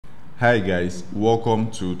Hi guys, welcome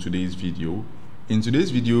to today's video. In today's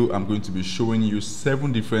video, I'm going to be showing you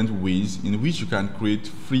 7 different ways in which you can create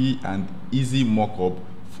free and easy mockup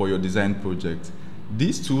for your design project.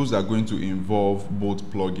 These tools are going to involve both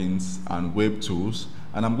plugins and web tools,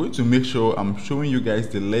 and I'm going to make sure I'm showing you guys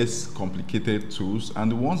the less complicated tools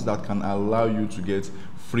and the ones that can allow you to get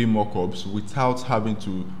free mockups without having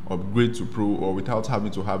to upgrade to pro or without having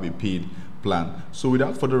to have a paid plan. So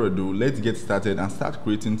without further ado, let's get started and start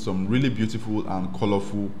creating some really beautiful and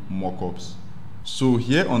colorful mockups. So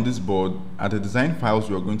here on this board are the design files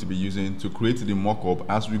we are going to be using to create the mockup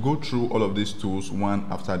as we go through all of these tools one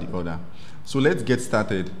after the other. So let's get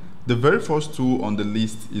started. The very first tool on the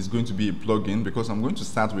list is going to be a plugin, because I'm going to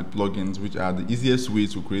start with plugins, which are the easiest way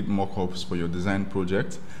to create mockups for your design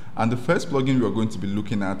project. And the first plugin we are going to be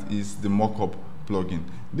looking at is the Mockup Plugin.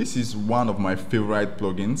 This is one of my favorite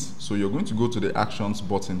plugins. So you're going to go to the actions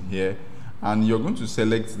button here and you're going to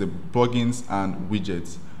select the plugins and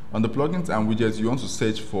widgets. On the plugins and widgets, you want to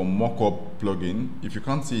search for Mockup Plugin. If you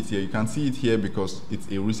can't see it here, you can see it here because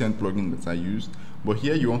it's a recent plugin that I used. But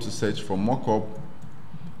here you want to search for Mockup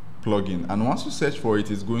Plugin, and once you search for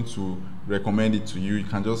it, it's going to recommend it to you. You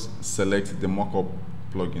can just select the Mockup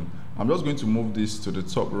Plugin. I'm just going to move this to the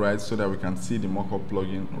top right so that we can see the Mockup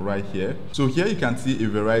Plugin right here. So here you can see a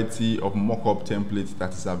variety of mockup templates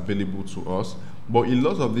that is available to us, but a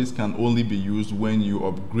lot of these can only be used when you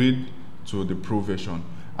upgrade to the pro version.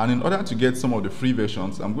 And in order to get some of the free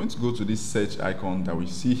versions, I'm going to go to this search icon that we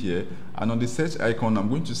see here, and on the search icon I'm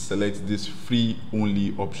going to select this free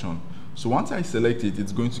only option. So once I select it,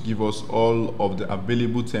 it's going to give us all of the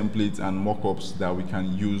available templates and mockups that we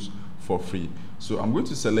can use for free. So I'm going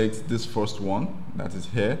to select this first one that is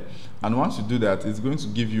here, and once you do that, it's going to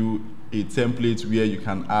give you a template where you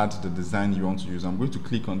can add the design you want to use. I'm going to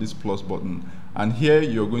click on this plus button, and here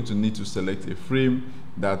you're going to need to select a frame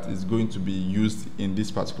that is going to be used in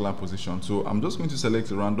this particular position. So I'm just going to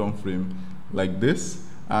select a random frame like this,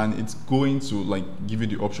 and it's going to give you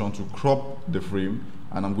the option to crop the frame,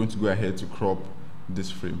 and I'm going to go ahead to crop this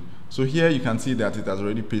frame. So here you can see that it has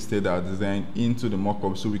already pasted our design into the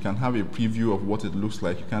mockup, so we can have a preview of what it looks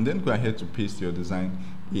like. You can then go ahead to paste your design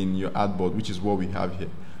in your artboard, which is what we have here.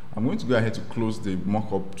 I'm going to go ahead to close the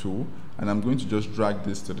mockup tool, and I'm going to just drag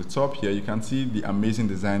this to the top here. You can see the amazing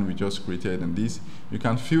design we just created in this. You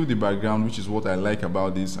can fill the background, which is what I like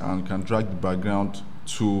about this, and you can drag the background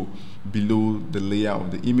to below the layer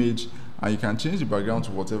of the image, and you can change the background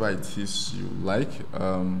to whatever it is you like,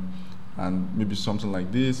 and maybe something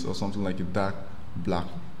like this or something like a dark black.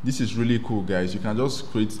 This is really cool, guys. You can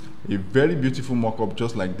just create a very beautiful mockup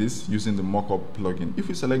just like this using the Mockup plugin. If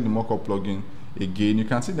you select the Mockup plugin again, you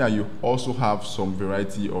can see that you also have some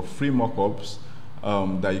variety of free mockups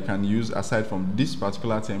that you can use aside from this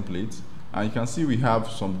particular template. And you can see we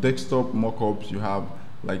have some desktop mockups, you have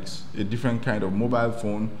like a different kind of mobile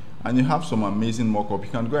phone, and you have some amazing mockup.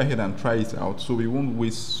 You can go ahead and try it out, so we won't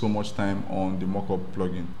waste so much time on the Mockup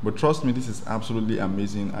plugin. But trust me, this is absolutely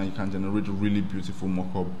amazing, and you can generate really beautiful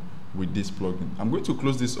mockup with this plugin. I'm going to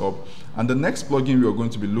close this up, and the next plugin we are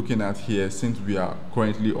going to be looking at here, since we are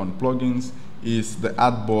currently on plugins, is the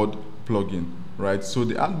Artboard plugin, right? So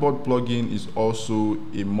the Artboard plugin is also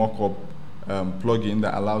a mockup plugin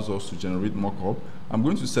that allows us to generate mockup. I'm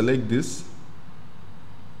going to select this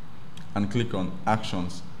and click on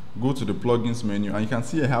Actions. Go to the plugins menu, and you can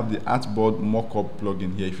see I have the Artboard Mockup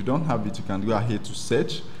plugin here. If you don't have it, you can go ahead to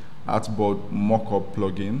search Artboard Mockup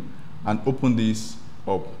plugin and open this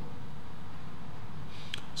up.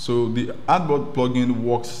 So the Artboard plugin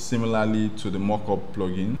works similarly to the Mockup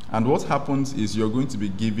plugin, and what happens is you're going to be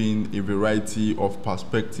given a variety of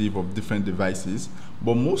perspective of different devices,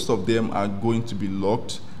 but most of them are going to be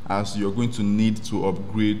locked, as you're going to need to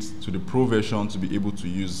upgrade to the pro version to be able to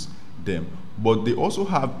use them. But they also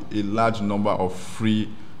have a large number of free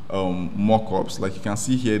mockups. Like you can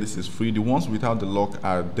see here, this is free. The ones without the lock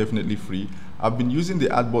are definitely free. I've been using the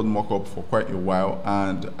Artboard mockup for quite a while,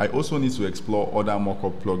 and I also need to explore other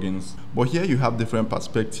mockup plugins. But here you have different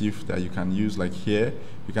perspectives that you can use. Like here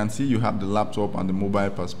you can see you have the laptop and the mobile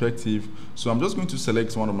perspective. So I'm just going to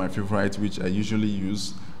select one of my favorites, which I usually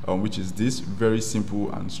use, which is this. Very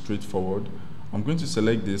simple and straightforward. I'm going to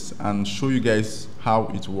select this and show you guys how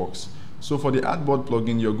it works. So for the Artboard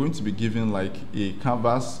plugin, you're going to be given like a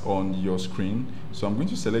canvas on your screen. So I'm going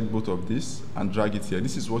to select both of this and drag it here.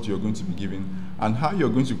 This is what you're going to be given. And how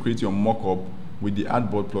you're going to create your mockup with the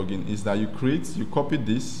Artboard plugin is that you copy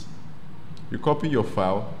this, you copy your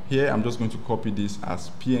file. Here I'm just going to copy this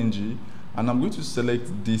as PNG, and I'm going to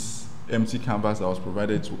select this empty canvas that was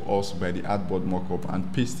provided to us by the Artboard mockup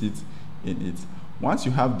and paste it in it. Once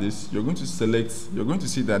you have this, you're going to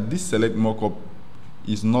see that this select mockup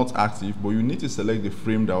is not active, but you need to select the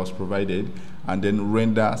frame that was provided and then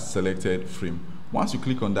render selected frame. Once you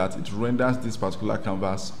click on that, it renders this particular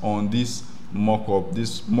canvas on this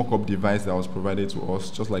mockup device that was provided to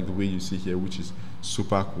us, just like the way you see here, which is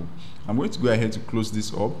super cool. I'm going to go ahead to close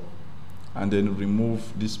this up and then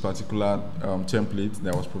remove this particular template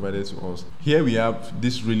that was provided to us. Here we have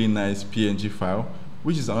this really nice PNG file,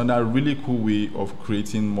 which is another really cool way of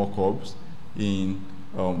creating mockups in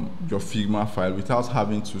your Figma file without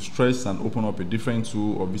having to stress and open up a different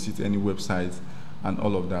tool or visit any website and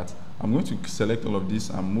all of that. I'm going to select all of this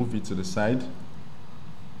and move it to the side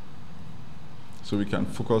so we can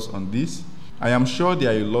focus on this. I am sure there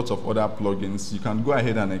are a lot of other plugins. You can go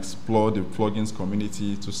ahead and explore the plugins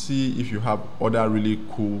community to see if you have other really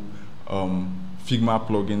cool Figma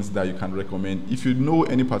plugins that you can recommend. If you know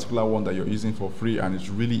any particular one that you're using for free and it's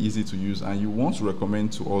really easy to use and you want to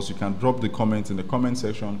recommend to us, you can drop the comments in the comment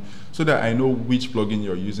section so that I know which plugin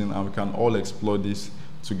you're using and we can all explore this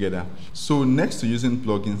together. So next to using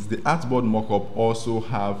plugins, the Artboard Mockup also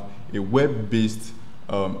have a web-based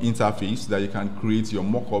interface that you can create your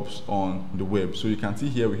mockups on the web. So you can see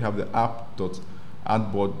here we have the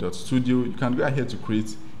app.artboard.studio. You can go ahead to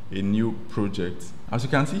create a new project. As you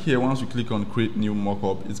can see here, once you click on create new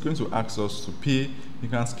mockup, it's going to ask us to pay. You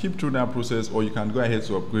can skip through that process or you can go ahead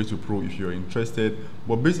to upgrade to pro if you're interested.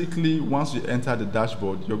 But basically, once you enter the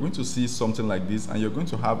dashboard, you're going to see something like this and you're going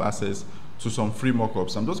to have access to some free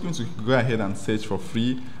mockups. I'm just going to go ahead and search for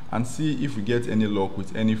free and see if we get any luck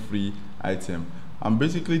with any free item. I'm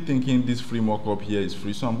basically thinking this free mockup here is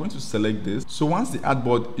free, so I'm going to select this. So once the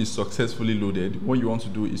artboard is successfully loaded, what you want to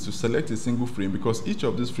do is to select a single frame because each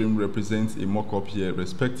of these frames represents a mockup here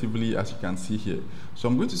respectively, as you can see here. So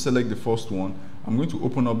I'm going to select the first one. I'm going to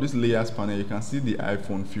open up this layers panel. You can see the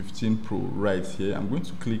iPhone 15 Pro right here. I'm going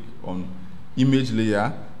to click on image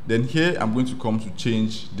layer. Then here I'm going to come to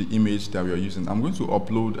change the image that we are using. I'm going to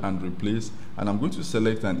upload and replace, and I'm going to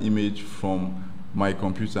select an image from my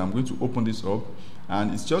computer. I'm going to open this up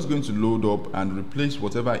and it's just going to load up and replace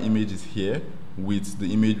whatever image is here with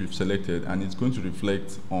the image we've selected, and it's going to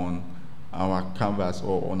reflect on our canvas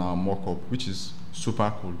or on our mockup, which is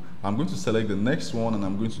super cool. I'm going to select the next one and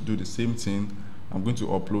I'm going to do the same thing. I'm going to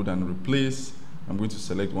upload and replace. I'm going to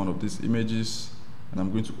select one of these images and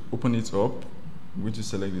I'm going to open it up. I'm going to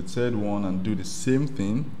select the third one and do the same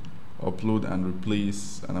thing, upload and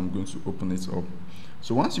replace, and I'm going to open it up.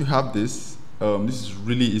 So once you have this, this is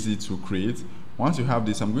really easy to create. Once you have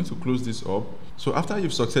this, I'm going to close this up. So after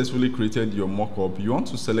you've successfully created your mockup, you want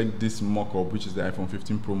to select this mockup, which is the iPhone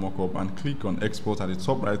 15 Pro mockup, and click on export at the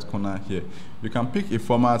top right corner here. You can pick a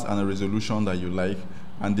format and a resolution that you like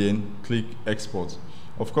and then click export.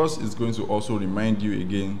 Of course, it's going to also remind you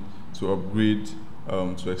again to upgrade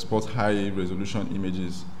to export high resolution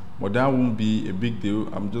images, but that won't be a big deal.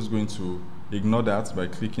 I'm just going to ignore that by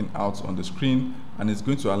clicking out on the screen, and it's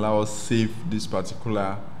going to allow us save this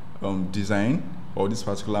particular design or this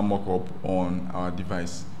particular mockup on our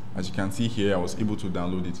device. As you can see here, I was able to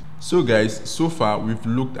download it. So guys, so far we've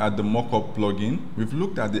looked at the Mockup plugin, we've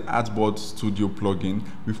looked at the Artboard Studio plugin,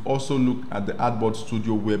 we've also looked at the Artboard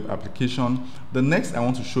Studio Web application. The next I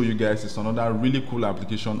want to show you guys is another really cool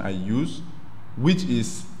application I use, which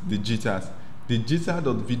is the Jitter. The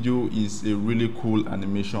Jitter.video is a really cool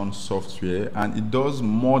animation software, and it does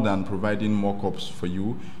more than providing mockups for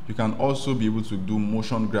you. You can also be able to do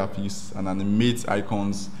motion graphics and animate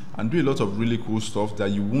icons and do a lot of really cool stuff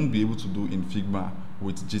that you won't be able to do in Figma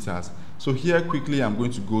with Jitter. So here quickly I'm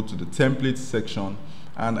going to go to the template section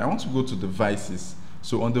and I want to go to devices.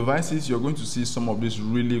 So on devices, you're going to see some of this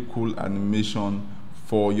really cool animation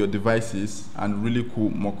for your devices and really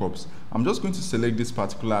cool mockups. I'm just going to select this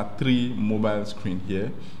particular 3 mobile screen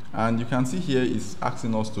here, and you can see here it's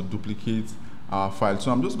asking us to duplicate our file.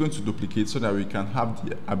 So I'm just going to duplicate so that we can have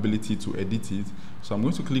the ability to edit it. So I'm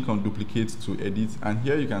going to click on duplicate to edit, and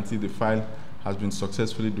here you can see the file has been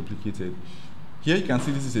successfully duplicated. Here you can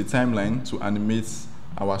see this is a timeline to animate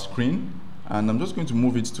our screen, and I'm just going to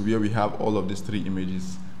move it to where we have all of these 3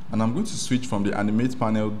 images. And I'm going to switch from the animate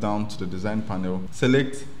panel down to the design panel,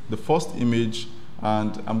 select the first image,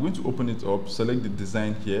 and I'm going to open it up, select the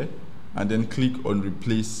design here, and then click on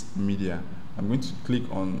replace media. I'm going to click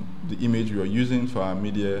on the image we are using for our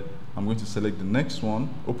media. I'm going to select the next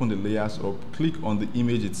one, open the layers up, click on the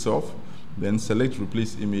image itself, then select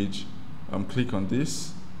replace image, click on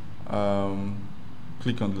this,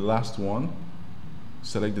 click on the last one,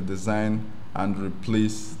 select the design, and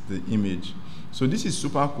replace the image. So this is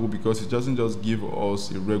super cool because it doesn't just give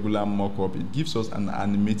us a regular mockup, it gives us an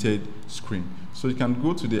animated screen. So you can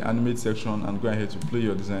go to the animate section and go ahead to play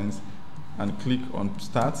your designs and click on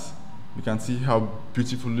start. You can see how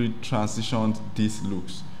beautifully transitioned this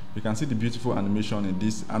looks. You can see the beautiful animation in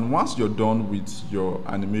this, and once you're done with your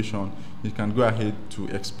animation, you can go ahead to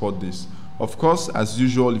export this. Of course, as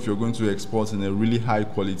usual, if you're going to export in a really high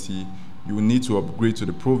quality, you will need to upgrade to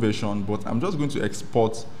the Pro version, but I'm just going to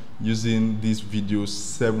export using this video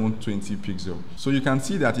 720 pixel. So you can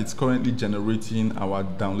see that it's currently generating our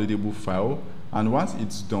downloadable file, and once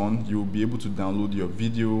it's done, you'll be able to download your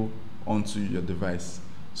video onto your device.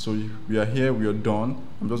 So we are here, we are done.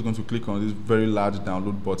 I'm just going to click on this very large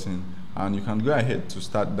download button, and you can go ahead to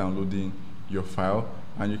start downloading your file,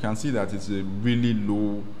 and you can see that it's a really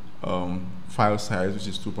low file size, which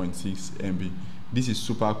is 2.6 MB. This is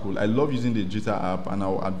super cool. I love using the Jitter app, and I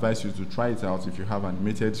will advise you to try it out if you have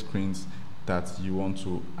animated screens that you want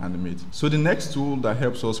to animate. So the next tool that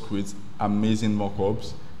helps us create amazing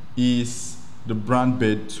mockups is the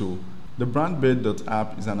Brandbird tool. The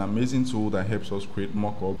Brandbird.app is an amazing tool that helps us create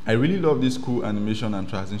mockup. I really love this cool animation and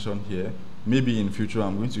transition here. Maybe in future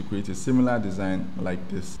I'm going to create a similar design like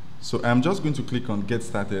this. So I'm just going to click on get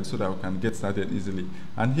started so that I can get started easily.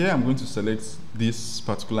 And here I'm going to select this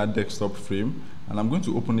particular desktop frame, and I'm going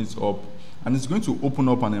to open it up, and it's going to open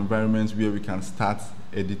up an environment where we can start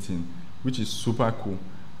editing, which is super cool.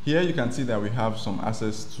 Here you can see that we have some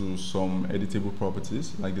access to some editable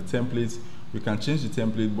properties like the templates. We can change the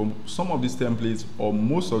template, but some of these templates or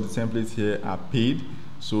most of the templates here are paid.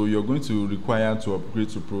 So you're going to require to upgrade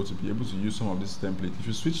to Pro to be able to use some of this template. If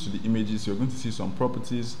you switch to the images, you're going to see some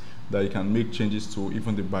properties that you can make changes to,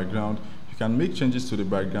 even the background. You can make changes to the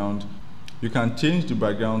background. You can change the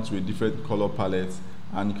background to a different color palette,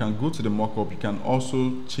 and you can go to the mockup. You can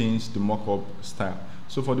also change the mockup style.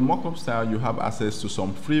 So for the mockup style, you have access to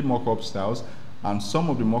some free mockup styles, and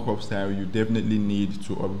some of the mockup style you definitely need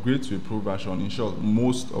to upgrade to a Pro version. In short,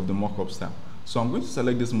 most of the mockup style. So I'm going to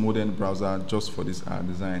select this modern browser just for this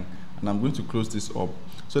design, and I'm going to close this up.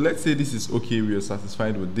 So let's say this is okay, we are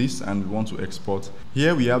satisfied with this and we want to export.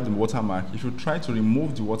 Here we have the watermark. If you try to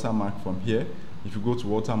remove the watermark from here, if you go to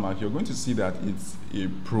watermark, you're going to see that it's a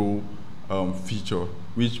Pro feature,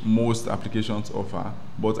 which most applications offer.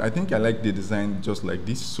 But I think I like the design just like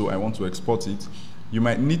this, so I want to export it. You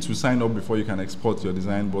might need to sign up before you can export your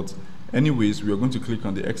design, but anyways, we are going to click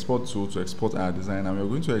on the export tool to export our design, and we're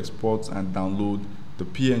going to export and download the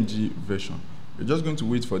PNG version. We're just going to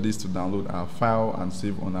wait for this to download our file and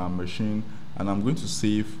save on our machine, and I'm going to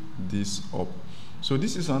save this up. So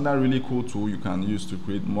this is another really cool tool you can use to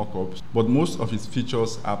create mockups, but most of its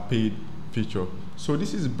features are paid feature. So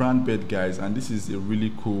this is Brandbird, guys, and this is a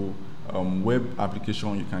really cool web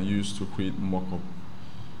application you can use to create mockup.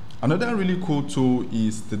 Another really cool tool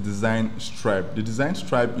is the Designstripe. The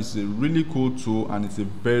Designstripe is a really cool tool, and it's a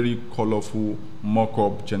very colorful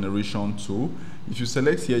mockup generation tool. If you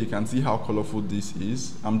select here, you can see how colorful this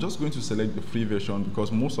is. I'm just going to select the free version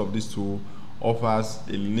because most of this tool offers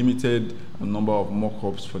a limited number of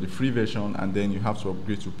mockups for the free version, and then you have to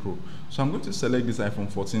upgrade to Pro. So I'm going to select this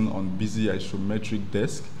iPhone 14 on busy isometric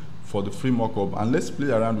desk for the free mockup, and let's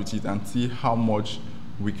play around with it and see how much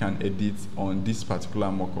we can edit on this particular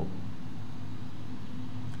mockup.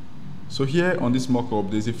 So here on this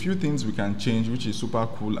mockup, there's a few things we can change, which is super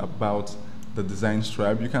cool about the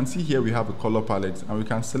Designstripe. You can see here we have a color palette, and we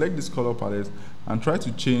can select this color palette and try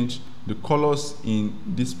to change the colors in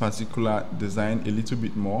this particular design a little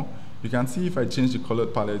bit more. You can see if I change the color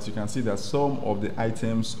palette, you can see that some of the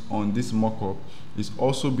items on this mockup is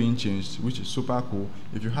also being changed, which is super cool.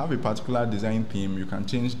 If you have a particular design theme, you can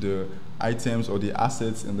change the items or the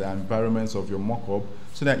assets in the environments of your mockup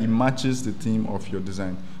so that it matches the theme of your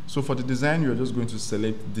design. So for the design, you're just going to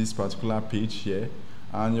select this particular page here,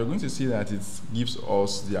 and you're going to see that it gives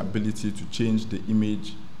us the ability to change the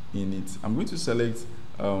image in it. I'm going to select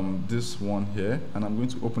this one here, and I'm going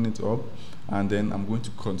to open it up, and then I'm going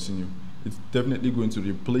to continue. It's definitely going to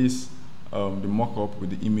replace the mockup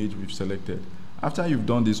with the image we've selected. After you've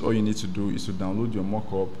done this, all you need to do is to download your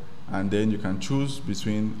mockup, and then you can choose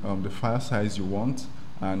between the file size you want,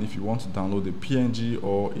 and if you want to download a PNG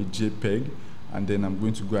or a JPEG, and then I'm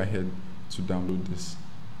going to go ahead to download this.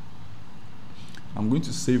 I'm going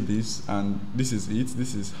to save this, and this is it.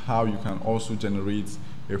 This is how you can also generate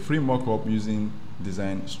a free mockup using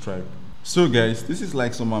Designstripe. So guys, this is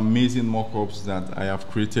like some amazing mockups that I have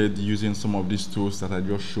created using some of these tools that I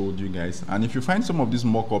just showed you guys. And if you find some of this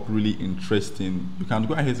mockup really interesting, you can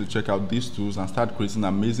go ahead to check out these tools and start creating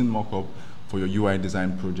amazing mockup for your UI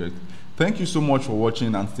design project. Thank you so much for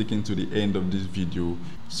watching and sticking to the end of this video.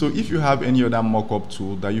 So if you have any other mockup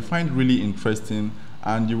tool that you find really interesting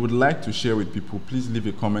and you would like to share with people, please leave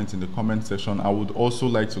a comment in the comment section. I would also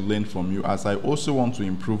like to learn from you, as I also want to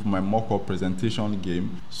improve my mockup presentation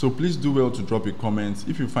game. So please do well to drop a comment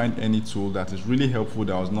if you find any tool that is really helpful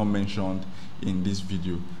that was not mentioned in this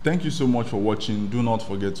video. Thank you so much for watching. Do not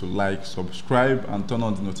forget to like, subscribe, and turn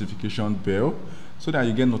on the notification bell so that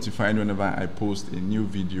you get notified whenever I post a new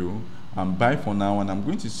video. Bye for now, and I'm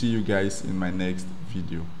going to see you guys in my next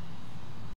video.